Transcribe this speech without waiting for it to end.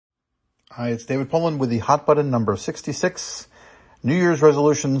Hi, it's David Poland with the hot button number 66, New Year's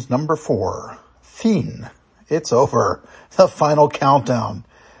resolutions number 4. Fiend. It's over. The final countdown.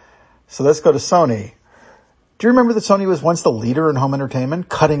 So let's go to Sony. Do you remember that Sony was once the leader in home entertainment?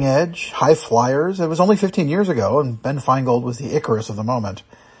 Cutting edge, high flyers. It was only 15 years ago, and Ben Feingold was the Icarus of the moment.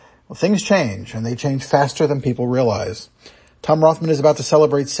 Well, things change, and they change faster than people realize. Tom Rothman is about to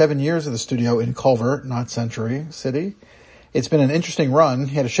celebrate 7 years of the studio in Culver, not Century City. It's been an interesting run.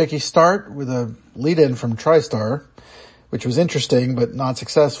 He had a shaky start with a lead-in from TriStar, which was interesting but not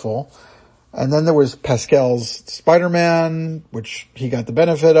successful. And then there was Pascal's Spider-Man, which he got the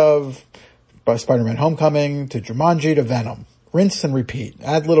benefit of, by Spider-Man Homecoming, to Jumanji, to Venom. Rinse and repeat.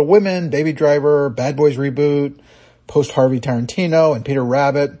 Add Little Women, Baby Driver, Bad Boys Reboot, post-Harvey Tarantino, and Peter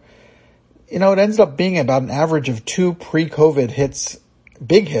Rabbit. You know, it ends up being about an average of 2 pre-COVID hits,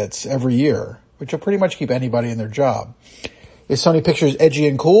 big hits, every year, which will pretty much keep anybody in their job. Is Sony Pictures edgy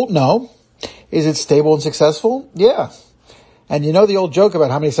and cool? No. Is it stable and successful? Yeah. And you know the old joke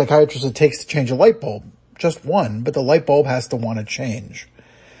about how many psychiatrists it takes to change a light bulb? Just one, but the light bulb has to want to change.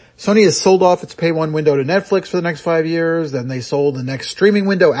 Sony has sold off its Pay 1 window to Netflix for the next 5 years. Then they sold the next streaming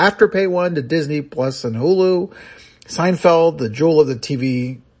window after Pay 1 to Disney Plus and Hulu. Seinfeld, the jewel of the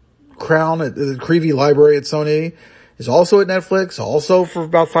TV crown, the Creevy library at Sony, is also at Netflix, also for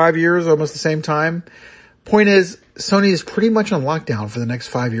about 5 years, almost the same time. Point is, Sony is pretty much on lockdown for the next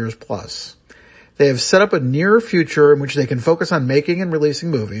 5 years plus. They have set up a near future in which they can focus on making and releasing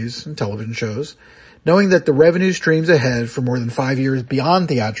movies and television shows, knowing that the revenue streams ahead for more than 5 years beyond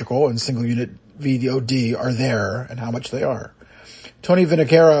theatrical and single unit VOD are there and how much they are. Tony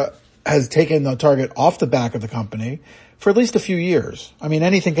Vinicera has taken the target off the back of the company for at least a few years. I mean,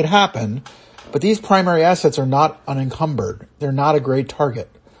 anything could happen, but these primary assets are not unencumbered. They're not a great target.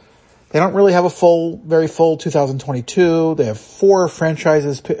 They don't really have a very full 2022. They have 4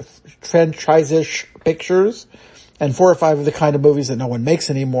 franchise-ish pictures and 4 or 5 of the kind of movies that no one makes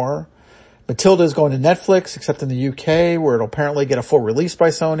anymore. Matilda is going to Netflix, except in the UK, where it'll apparently get a full release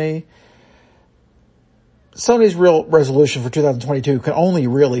by Sony. Sony's real resolution for 2022 can only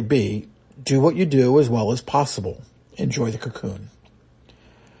really be, do what you do as well as possible. Enjoy the cocoon.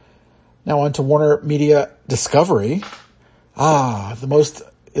 Now on to Warner Media Discovery. The most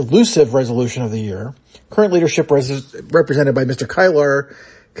elusive resolution of the year. Current leadership represented by Mr. Kylar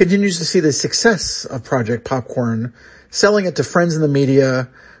continues to see the success of Project Popcorn, selling it to friends in the media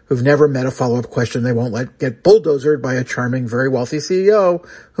who've never met a follow-up question they won't let get bulldozered by a charming, very wealthy CEO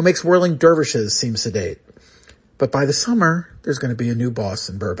who makes whirling dervishes seem sedate. But by the summer, there's going to be a new boss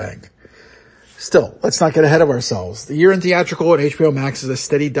in Burbank. Still, let's not get ahead of ourselves. The year in theatrical at HBO Max is a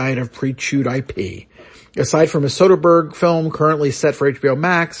steady diet of pre-chewed IP. Aside from a Soderbergh film currently set for HBO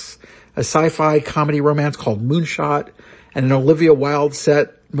Max, a sci-fi comedy romance called Moonshot, and an Olivia Wilde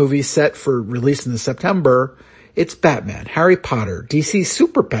movie set for release in September, it's Batman, Harry Potter, DC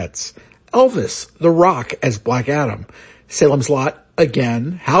Super Pets, Elvis, The Rock as Black Adam, Salem's Lot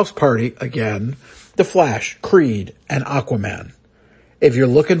again, House Party again, The Flash, Creed, and Aquaman. If you're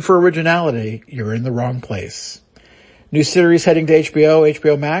looking for originality, you're in the wrong place. New series heading to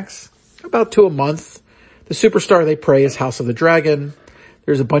HBO Max, about 2 a month. The superstar they pray is House of the Dragon.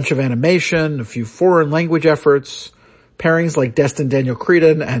 There's a bunch of animation, a few foreign language efforts, pairings like Destin Daniel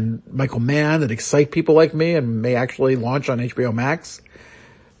Cretton and Michael Mann that excite people like me and may actually launch on HBO Max.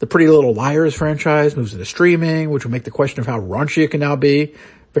 The Pretty Little Liars franchise moves into streaming, which will make the question of how raunchy it can now be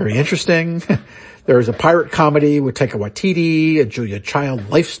very interesting. There is a pirate comedy with Taika Waititi, a Julia Child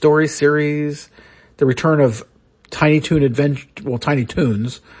life story series, the return of Tiny Toons,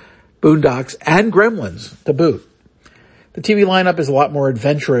 Boondocks, and Gremlins to boot. The TV lineup is a lot more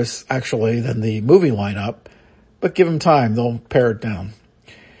adventurous, actually, than the movie lineup, but give them time, they'll pare it down.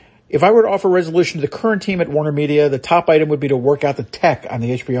 If I were to offer resolution to the current team at Warner Media, the top item would be to work out the tech on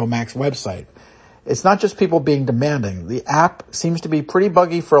the HBO Max website. It's not just people being demanding. The app seems to be pretty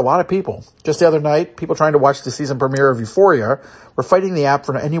buggy for a lot of people. Just the other night, people trying to watch the season premiere of Euphoria were fighting the app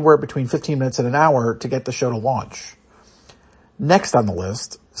for anywhere between 15 minutes and an hour to get the show to launch. Next on the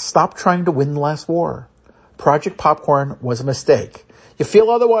list, stop trying to win the last war. Project Popcorn was a mistake. You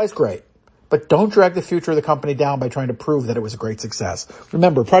feel otherwise, great. But don't drag the future of the company down by trying to prove that it was a great success.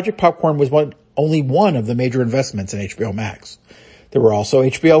 Remember, Project Popcorn was only one of the major investments in HBO Max. There were also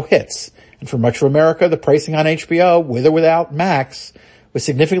HBO hits. And for much of America, the pricing on HBO, with or without Max, was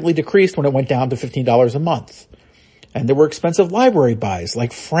significantly decreased when it went down to $15 a month. And there were expensive library buys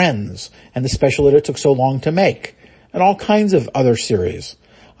like Friends and the special that it took so long to make, and all kinds of other series.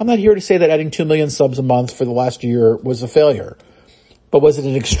 I'm not here to say that adding 2 million subs a month for the last year was a failure. But was it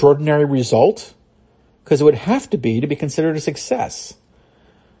an extraordinary result? Because it would have to be considered a success.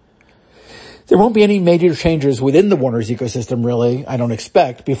 There won't be any major changes within the Warner's ecosystem, really, I don't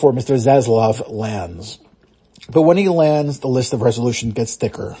expect, before Mr. Zaslav lands. But when he lands, the list of resolutions gets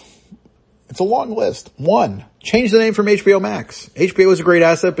thicker. It's a long list. 1, change the name from HBO Max. HBO is a great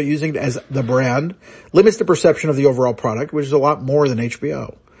asset, but using it as the brand limits the perception of the overall product, which is a lot more than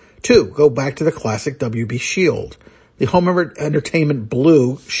HBO. 2, go back to the classic WB Shield. The home entertainment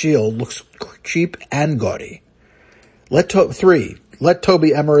blue shield looks cheap and gaudy. 3, let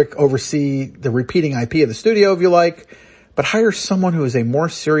Toby Emmerich oversee the repeating IP of the studio if you like, but hire someone who is a more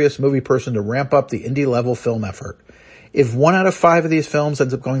serious movie person to ramp up the indie level film effort. If 1 out of 5 of these films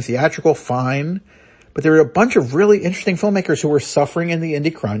ends up going theatrical, fine, but there are a bunch of really interesting filmmakers who are suffering in the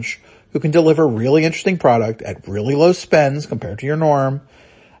indie crunch who can deliver really interesting product at really low spends compared to your norm.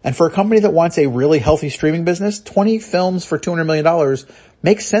 And for a company that wants a really healthy streaming business, 20 films for $200 million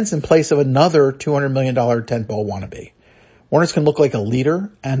makes sense in place of another $200 million tentpole wannabe. Warner's can look like a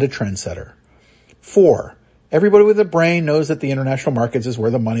leader and a trendsetter. 4, everybody with a brain knows that the international markets is where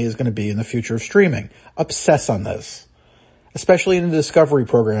the money is going to be in the future of streaming. Obsess on this, especially in the discovery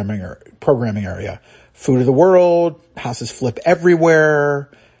programming area. Food of the world, houses flip everywhere.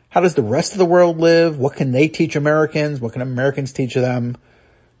 How does the rest of the world live? What can they teach Americans? What can Americans teach them?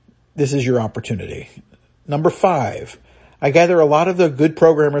 This is your opportunity. 5, I gather a lot of the good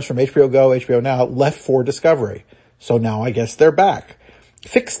programmers from HBO Go, HBO Now left for Discovery. So now I guess they're back.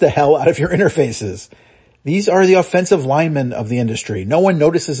 Fix the hell out of your interfaces. These are the offensive linemen of the industry. No one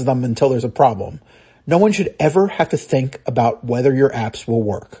notices them until there's a problem. No one should ever have to think about whether your apps will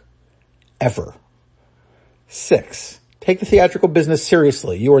work. Ever. 6, take the theatrical business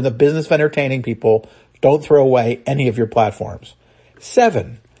seriously. You are in the business of entertaining people. Don't throw away any of your platforms.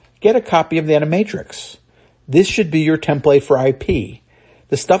 7, get a copy of the Animatrix. This should be your template for IP.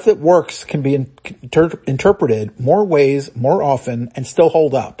 The stuff that works can be interpreted more ways, more often, and still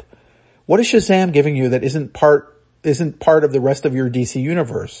hold up. What is Shazam giving you that isn't part of the rest of your DC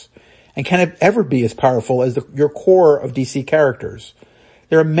universe? And can it ever be as powerful as your core of DC characters?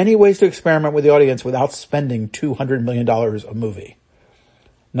 There are many ways to experiment with the audience without spending $200 million a movie.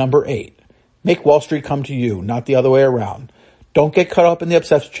 8, make Wall Street come to you, not the other way around. Don't get caught up in the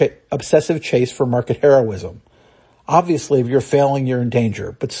obsessive chase for market heroism. Obviously, if you're failing, you're in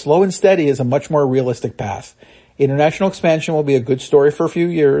danger, but slow and steady is a much more realistic path. International expansion will be a good story for a few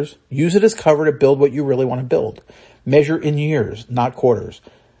years. Use it as cover to build what you really want to build. Measure in years, not quarters.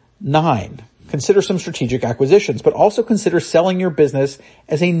 9, consider some strategic acquisitions, but also consider selling your business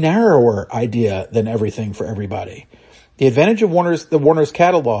as a narrower idea than everything for everybody. The advantage of the Warner's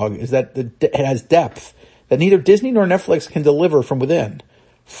catalog is that it has depth that neither Disney nor Netflix can deliver from within.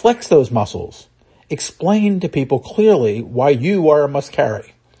 Flex those muscles. Explain to people clearly why you are a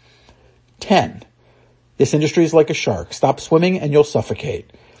must-carry. 10, this industry is like a shark. Stop swimming and you'll suffocate.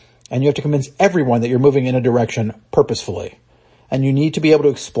 And you have to convince everyone that you're moving in a direction purposefully. And you need to be able to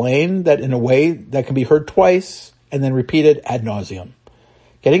explain that in a way that can be heard twice and then repeated ad nauseum.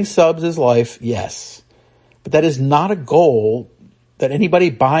 Getting subs is life, yes. But that is not a goal that anybody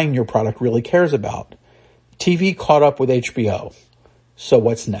buying your product really cares about. TV caught up with HBO. So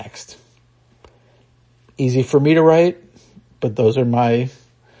what's next? Easy for me to write, but those are my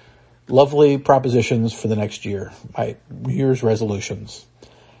lovely propositions for the next year, my New Year's resolutions.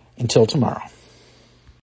 Until tomorrow.